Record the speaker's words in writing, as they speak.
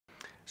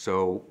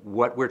So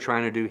what we're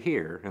trying to do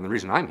here, and the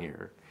reason I'm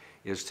here,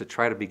 is to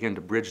try to begin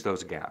to bridge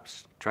those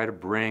gaps, try to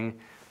bring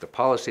the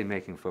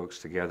policy-making folks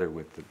together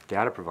with the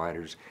data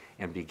providers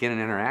and begin an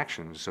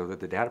interaction so that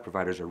the data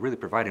providers are really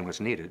providing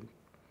what's needed.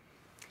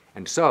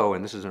 And so,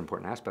 and this is an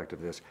important aspect of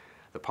this,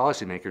 the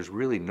policymakers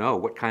really know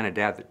what kind of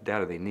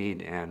data they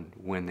need and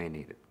when they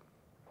need it.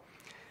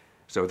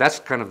 So that's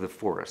kind of the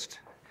forest.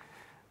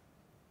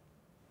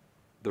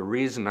 The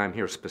reason I'm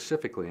here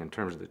specifically in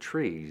terms of the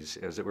trees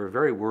is that we're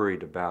very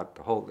worried about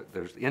the whole,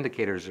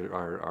 indicators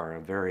are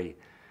a very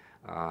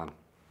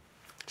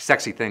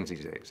sexy things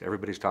these days.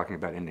 Everybody's talking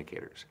about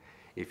indicators.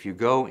 If you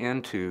go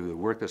into the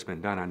work that's been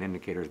done on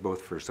indicators,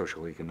 both for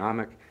social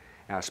economic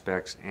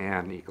aspects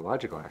and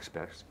ecological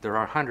aspects, there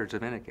are hundreds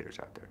of indicators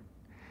out there.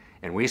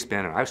 And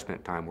I've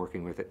spent time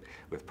working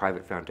with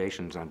private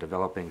foundations on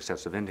developing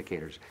sets of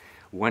indicators.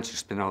 Once you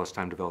spend all this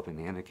time developing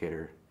the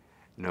indicator,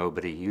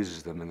 nobody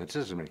uses them in the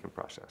decision-making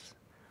process.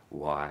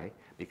 Why?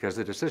 Because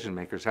the decision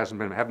makers haven't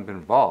been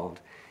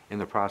involved in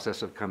the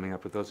process of coming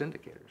up with those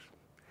indicators,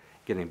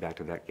 getting back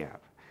to that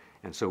gap.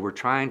 And so we're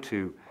trying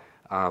to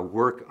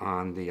work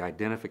on the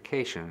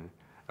identification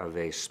of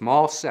a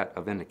small set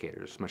of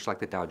indicators, much like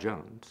the Dow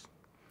Jones,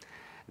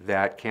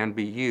 that can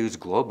be used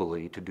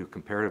globally to do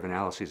comparative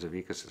analyses of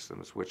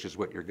ecosystems, which is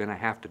what you're going to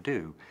have to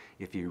do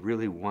if you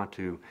really want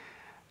to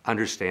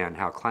understand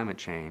how climate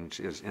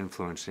change is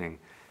influencing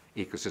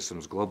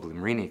ecosystems globally,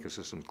 marine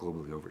ecosystems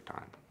globally over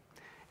time.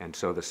 And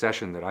so the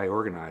session that I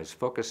organized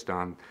focused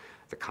on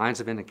the kinds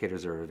of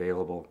indicators that are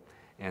available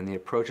and the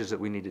approaches that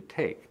we need to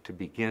take to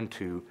begin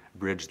to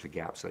bridge the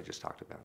gaps that I just talked about.